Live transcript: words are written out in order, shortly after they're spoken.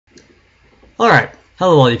Alright,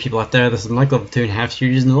 hello all you people out there, this is Michael of 2.5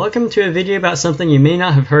 Studios, and welcome to a video about something you may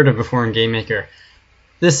not have heard of before in GameMaker.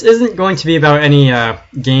 This isn't going to be about any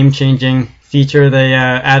game-changing feature they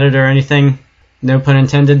added or anything, no pun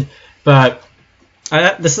intended, but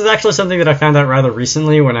this is actually something that I found out rather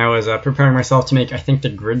recently when I was preparing myself to make, I think, the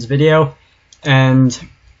grids video. And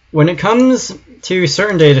when it comes to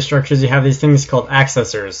certain data structures, you have these things called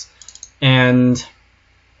accessors. And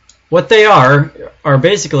what they are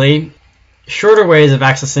basically shorter ways of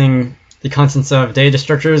accessing the contents of data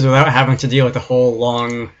structures without having to deal with the whole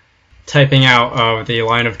long typing out of the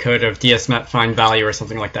line of code of dsmap find value or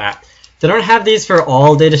something like that. They don't have these for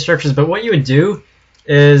all data structures, but what you would do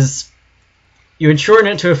is you would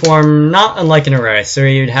shorten it to a form not unlike an array. So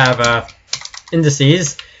you'd have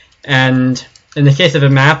indices, and in the case of a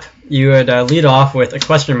map, you would lead off with a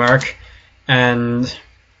question mark and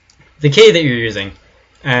the key that you're using.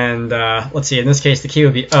 And let's see, in this case the key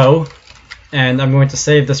would be O. And I'm going to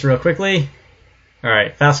save this real quickly.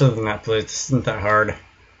 Alright, faster than that please, this isn't that hard.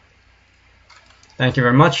 Thank you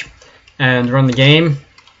very much. And run the game.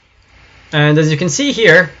 And as you can see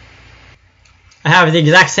here, I have the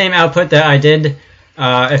exact same output that I did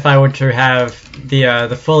if I were to have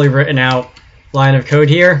the fully written out line of code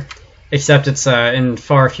here, except it's in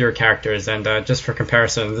far fewer characters. And just for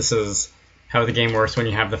comparison, this is how the game works when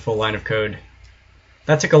you have the full line of code.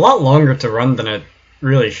 That took a lot longer to run than it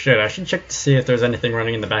really should. I should check to see if there's anything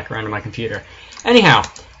running in the background of my computer. Anyhow,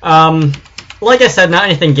 like I said, not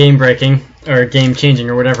anything game-breaking or game-changing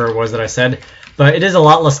or whatever it was that I said, but it is a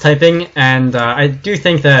lot less typing, and I do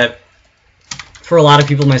think that for a lot of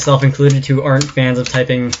people, myself included, who aren't fans of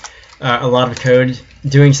typing a lot of code,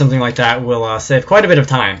 doing something like that will save quite a bit of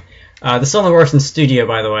time. This only works in Studio,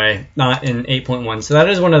 by the way, not in 8.1, so that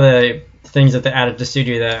is one of the things that they added to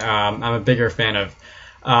Studio that I'm a bigger fan of.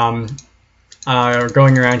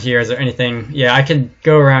 Going around here, is there anything? Yeah, I could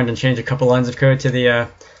go around and change a couple lines of code to the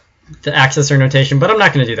accessor notation, but I'm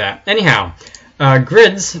not going to do that. Anyhow,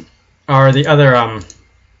 grids are the other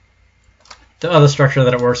structure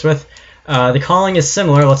that it works with. The calling is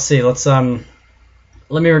similar. Let's see. Let me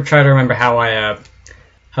try to remember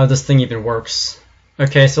how this thing even works.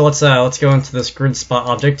 Okay, so let's go into this grid spot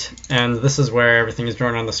object, and this is where everything is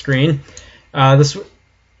drawn on the screen. As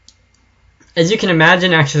you can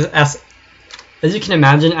imagine, accessing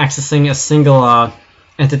a single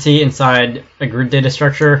entity inside a grid data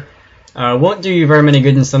structure won't do you very many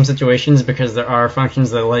good in some situations because there are functions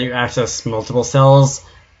that let you access multiple cells.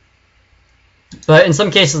 But in some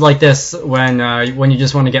cases like this, when you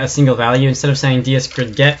just want to get a single value, instead of saying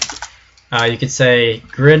dsgridget, you could say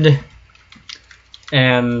grid,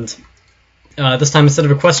 and this time instead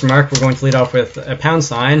of a question mark, we're going to lead off with a pound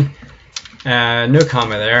sign, no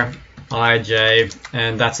comma there, ij,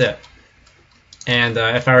 and that's it. And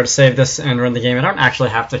if I were to save this and run the game, I don't actually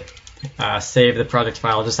have to save the project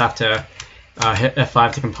file. I'll just have to hit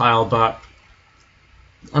F5 to compile, but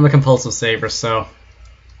I'm a compulsive saver, so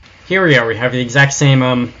here we are. We have the exact same,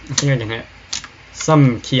 I think I can hit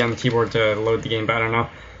some key on the keyboard to load the game, but I don't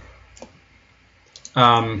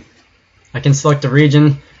know. I can select a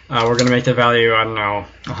region. We're going to make the value, I don't know,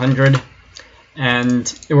 100.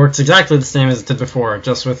 And it works exactly the same as it did before,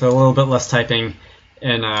 just with a little bit less typing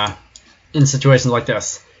in situations like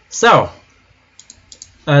this. So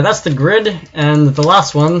that's the grid, and the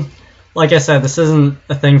last one, like I said, this isn't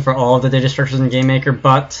a thing for all of the data structures in GameMaker,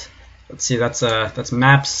 but let's see, that's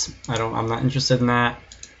maps. I'm not interested in that.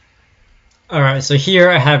 Alright, so here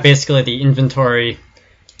I have basically the inventory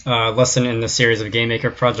lesson in the series of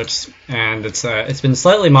GameMaker projects, and it's been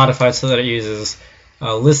slightly modified so that it uses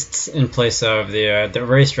lists in place of the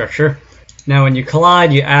array structure. Now when you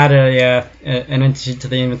collide, you add an entity to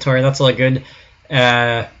the inventory, that's all good.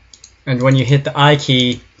 And when you hit the I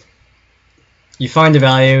key, you find a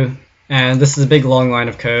value, and this is a big long line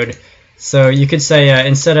of code. So you could say,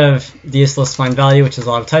 instead of dslist find value, which is a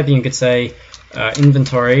lot of typing, you could say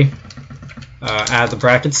inventory, add the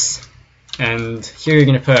brackets, and here you're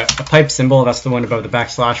going to put a pipe symbol, that's the one above the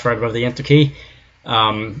backslash, right above the enter key.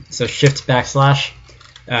 So shift backslash,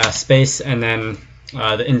 space, and then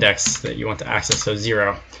the index that you want to access, so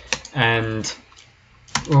 0. And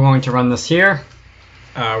we're going to run this here.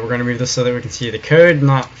 We're going to move this so that we can see the code,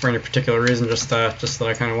 not for any particular reason, just that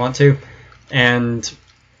I kind of want to. And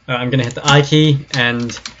I'm going to hit the I key,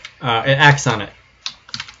 and it acts on it,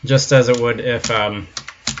 just as it would if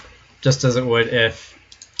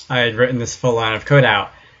I had written this full line of code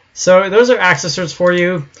out. So those are accessors for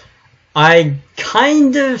you. I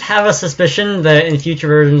kind of have a suspicion that in future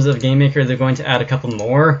versions of GameMaker they're going to add a couple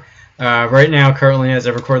more. Right now, currently, as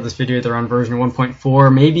I record this video, they're on version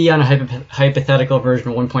 1.4, maybe on a hypothetical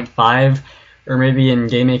version 1.5, or maybe in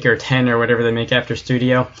GameMaker 10 or whatever they make after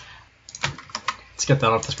Studio. Let's get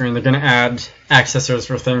that off the screen. They're going to add accessors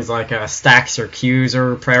for things like stacks or queues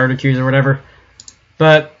or priority queues or whatever.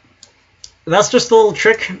 But that's just a little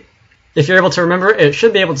trick. If you're able to remember, it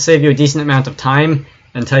should be able to save you a decent amount of time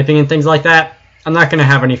and typing and things like that. I'm not going to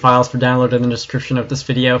have any files for download in the description of this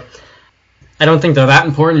video. I don't think they're that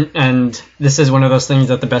important, and this is one of those things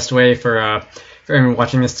that the best way for anyone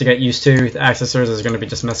watching this to get used to the accessors is going to be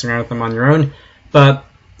just messing around with them on your own. But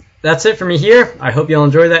that's it for me here. I hope you all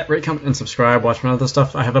enjoyed that. Rate, comment, and subscribe. Watch my other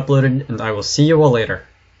stuff I have uploaded, and I will see you all later.